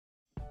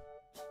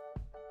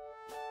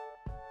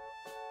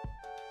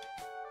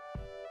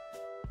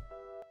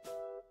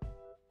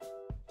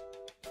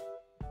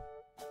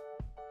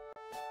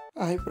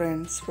Hi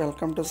friends,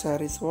 welcome to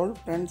saris world.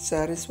 Friends,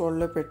 saris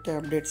వరల్డ్లో పెట్టే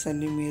updates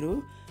అన్నీ మీరు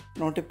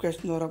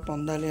నోటిఫికేషన్ ద్వారా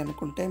పొందాలి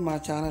అనుకుంటే మా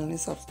ఛానల్ని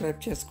సబ్స్క్రైబ్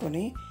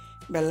చేసుకొని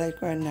బెల్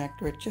ఐకాన్ని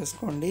యాక్టివేట్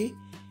చేసుకోండి.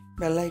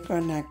 బెల్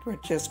ఐకాన్ని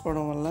యాక్టివేట్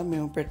చేసుకోవడం వల్ల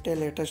మేము పెట్టే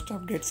లేటెస్ట్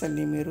అప్డేట్స్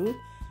అన్నీ మీరు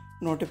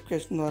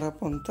నోటిఫికేషన్ ద్వారా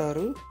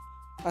పొందుతారు.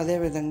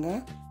 అదేవిధంగా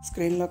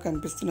స్క్రీన్లో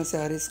కనిపిస్తున్న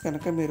శారీస్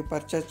కనుక మీరు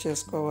పర్చేస్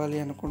చేసుకోవాలి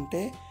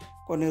అనుకుంటే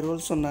కొన్ని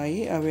రూల్స్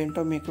ఉన్నాయి.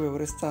 అవేంటో మీకు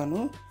వివరిస్తాను.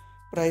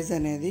 ప్రైస్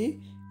అనేది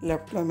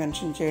లెఫ్ట్లో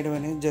మెన్షన్ చేయడం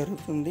అనేది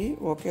జరుగుతుంది.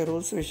 ఓకే,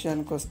 రూల్స్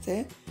విషయానికి వస్తే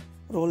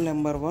రూల్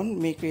నెంబర్ 1,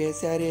 మీకు ఏ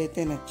శారీ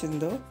అయితే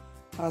నచ్చిందో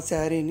ఆ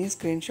శారీని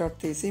స్క్రీన్ షాట్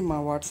తీసి మా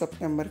వాట్సాప్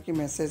నెంబర్కి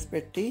మెసేజ్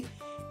పెట్టి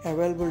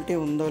అవైలబిలిటీ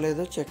ఉందో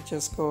లేదో చెక్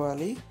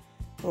చేసుకోవాలి.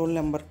 Rule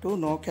number 2,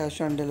 no cash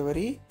on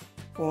delivery,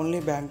 only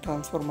bank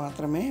transfer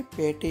మాత్రమే.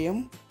 Paytm,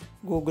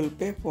 Google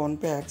pay,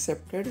 PhonePe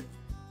accepted.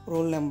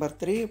 Rule number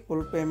 3,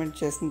 full payment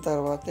చేసిన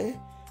తర్వాతే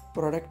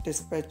ప్రోడక్ట్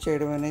డిస్పాచ్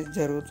చేయడం అనేది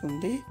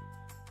జరుగుతుంది.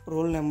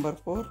 రూల్ నెంబర్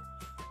 4,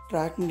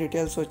 ట్రాకింగ్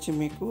డీటెయిల్స్ వచ్చి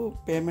మీకు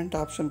పేమెంట్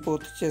ఆప్షన్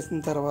పూర్తి చేసిన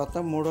తర్వాత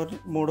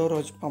మూడో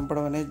రోజు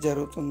పంపడం అనేది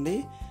జరుగుతుంది.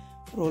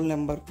 రూల్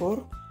నెంబర్ 4,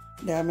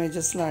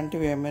 డ్యామేజెస్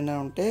లాంటివి ఏమైనా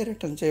ఉంటే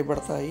రిటర్న్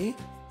చేయబడతాయి.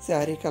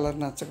 శారీ కలర్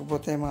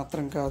నచ్చకపోతే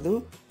మాత్రం కాదు.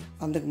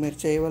 అందుకు మీరు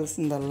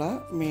చేయవలసిందల్లా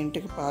మీ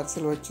ఇంటికి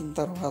పార్సిల్ వచ్చిన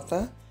తర్వాత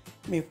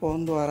మీ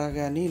ఫోన్ ద్వారా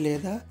కానీ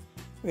లేదా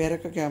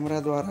వేరొక కెమెరా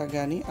ద్వారా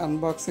కానీ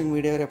అన్బాక్సింగ్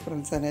వీడియో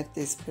రెఫరెన్స్ అనేది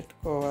తీసి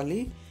పెట్టుకోవాలి.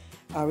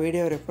 ఆ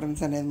వీడియో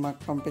రెఫరెన్స్ అనేది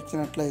మాకు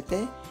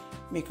పంపించినట్లయితే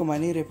మీకు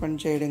మనీ రిఫండ్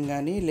చేయడం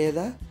కానీ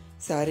లేదా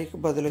శారీకి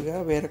బదులుగా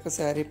వేరొక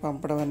శారీ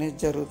పంపడం అనేది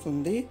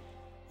జరుగుతుంది.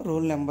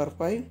 Rule number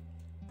 5,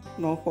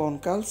 no phone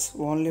calls,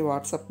 only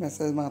WhatsApp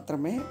message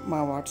మాత్రమే. మా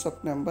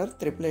వాట్సాప్ నెంబర్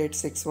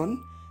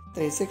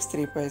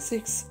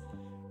 8861363356.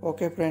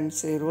 ఓకే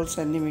ఫ్రెండ్స్, ఈ రూల్స్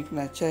అన్నీ మీకు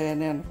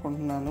నచ్చాయని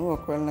అనుకుంటున్నాను.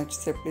 ఒకవేళ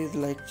నచ్చితే ప్లీజ్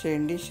లైక్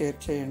చేయండి, షేర్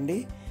చేయండి,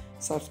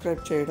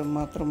 సబ్స్క్రైబ్ చేయడం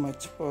మాత్రం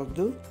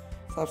మర్చిపోవద్దు.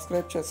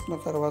 సబ్స్క్రైబ్ చేసుకున్న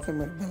తర్వాత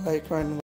మీరు బెల్ ఐకాన్